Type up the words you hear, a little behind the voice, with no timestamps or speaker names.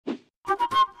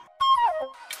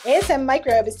ASM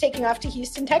Microbe is taking off to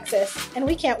Houston, Texas, and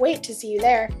we can't wait to see you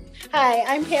there. Hi,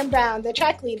 I'm Pam Brown, the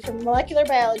track lead from Molecular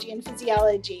Biology and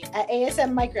Physiology at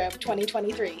ASM Microbe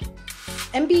 2023.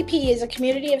 MBP is a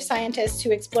community of scientists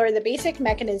who explore the basic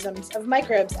mechanisms of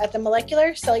microbes at the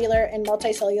molecular, cellular, and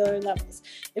multicellular levels.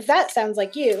 If that sounds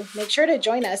like you, make sure to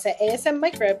join us at ASM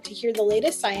Microbe to hear the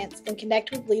latest science and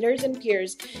connect with leaders and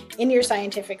peers in your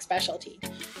scientific specialty.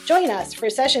 Join us for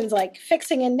sessions like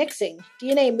Fixing and Nixing,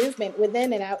 DNA movement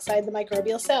within and outside the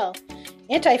microbial cell,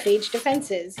 antiphage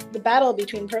defenses, the battle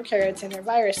between prokaryotes and their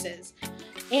viruses,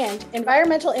 and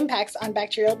environmental impacts on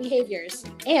bacterial behaviors,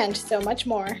 and so much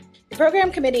more. The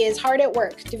program committee is hard at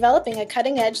work developing a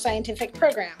cutting-edge scientific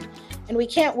program, and we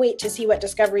can't wait to see what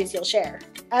discoveries you'll share.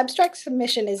 Abstract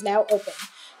submission is now open.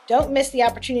 Don't miss the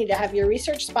opportunity to have your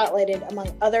research spotlighted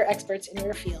among other experts in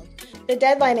your field. The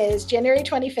deadline is January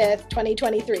 25th,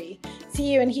 2023.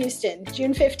 See you in Houston,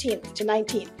 June 15th to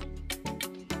 19th.